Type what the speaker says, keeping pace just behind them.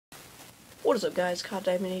What is up, guys? Cod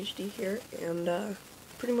Diamond HD here, and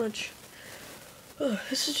pretty much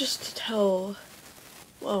this is just to tell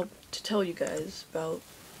you guys about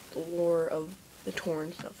the lore of the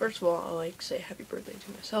Torn stuff. First of all, I like to say happy birthday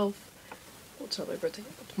to myself. Well, it's not my birthday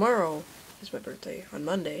tomorrow. It's my birthday on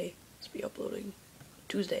Monday. It's be uploading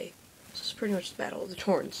Tuesday. So this is pretty much the Battle of the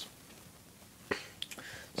Torns.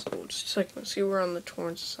 So just like see, we're on the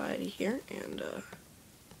Torn Society here, and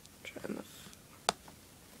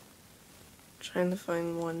trying to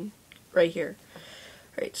find one right here.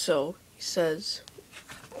 Right, so he says,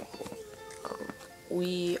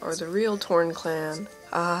 we are the real Torn clan.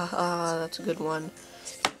 That's a good one.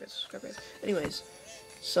 Anyways,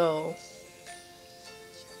 so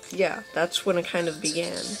yeah, that's when it kind of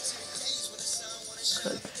began.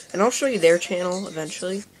 And I'll show you their channel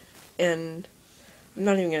eventually, and I'm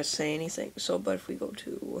not even gonna say anything. So, but if we go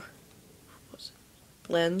to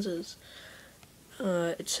lenses,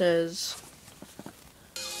 it says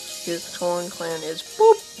his Torn clan is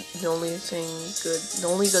boop. The only good thing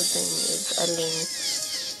is editing.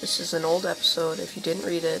 This is an old episode. If you didn't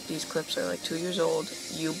read it, these clips are like 2 years old.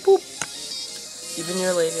 You boop. Even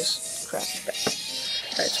your latest crap is bad.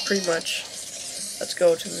 Alright, so pretty much, let's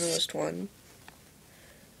go to the newest one.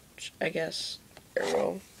 Which I guess,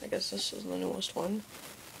 I guess this is the newest one.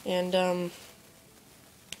 And,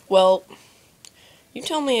 well, you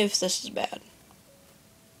tell me if this is bad.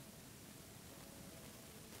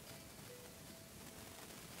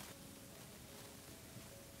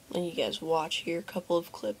 And you guys watch here, a couple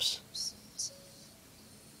of clips.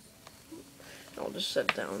 I'll just set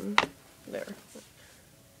it down there.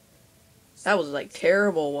 That was like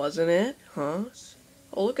terrible, wasn't it? Huh?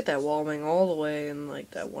 Oh, look at that wallbang all the way in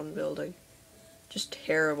like that one building. Just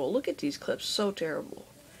terrible. Look at these clips, so terrible.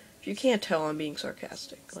 If you can't tell, I'm being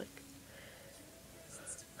sarcastic. Like,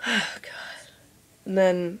 oh god. And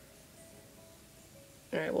then,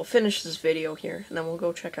 alright, we'll finish this video here, and then we'll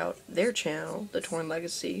go check out their channel, The Torn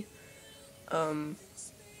Legacy.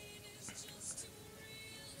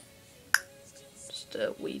 Just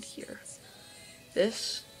wait here.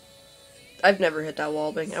 This, I've never hit that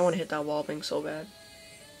wallbang. I want to hit that wallbang so bad.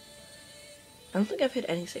 I don't think I've hit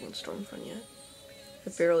anything in Stormfront yet. I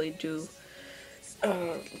barely do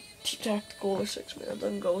Tactical or 6-man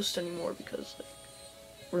than Ghost anymore because like,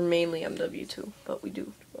 we're mainly MW2, but we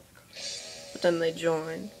do. But then they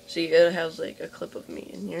join. See, it has like a clip of me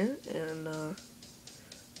in here, and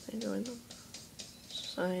they join them.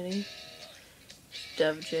 Society,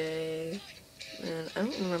 DevJ, and I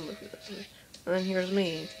don't remember who this is. And then here's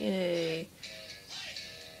me. Yay.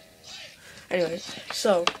 Anyway,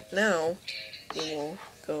 so now we will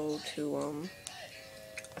go to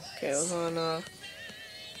okay, I was on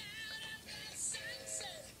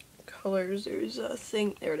colors. There's a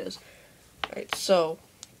thing. There it is. Alright, so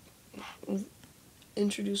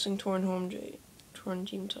introducing Torn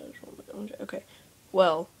team titles. Okay,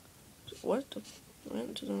 well, what the? I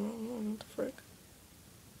went to the wrong one. What the frick?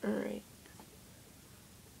 Alright.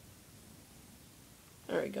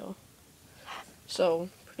 There we go. So,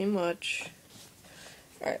 pretty much.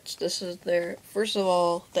 Alright, so this is their. First of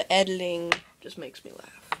all, the editing just makes me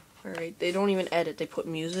laugh. Alright, they don't even edit, they put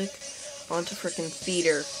music onto frickin'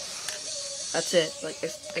 theater. That's it. Like,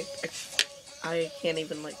 I can't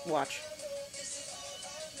even, like, watch.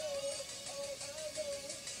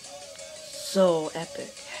 So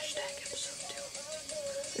epic. Hashtag episode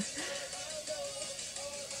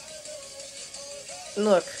 2.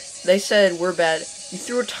 Look, they said we're bad. You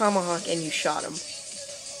threw a tomahawk and you shot him.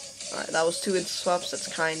 Alright, that was 2 swaps, that's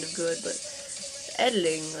kind of good, but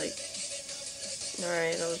editing, like,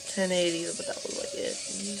 alright, that was 1080, but that was like it.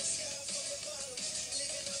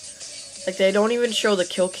 Like, they don't even show the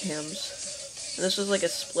kill cams. And this was like a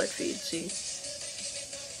split feed, see?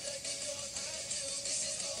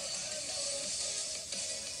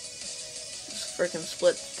 It's freaking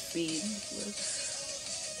split feed.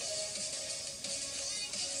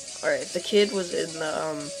 Alright, if the kid was in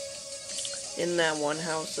the, in that one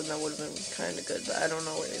house, then that would have been kind of good, but I don't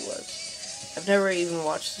know where he was. I've never even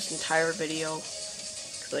watched this entire video,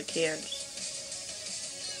 because I can't.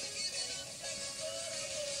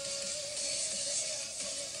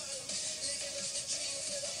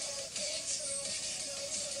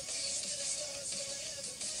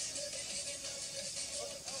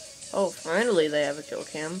 Oh, finally they have a kill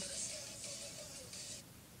cam.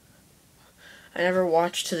 I never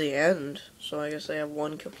watched to the end, so I guess they have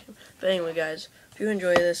 1 kill cam. But anyway, guys, if you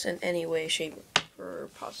enjoy this in any way, shape, or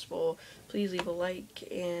possible, please leave a like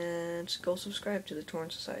and go subscribe to the Torn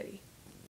Society.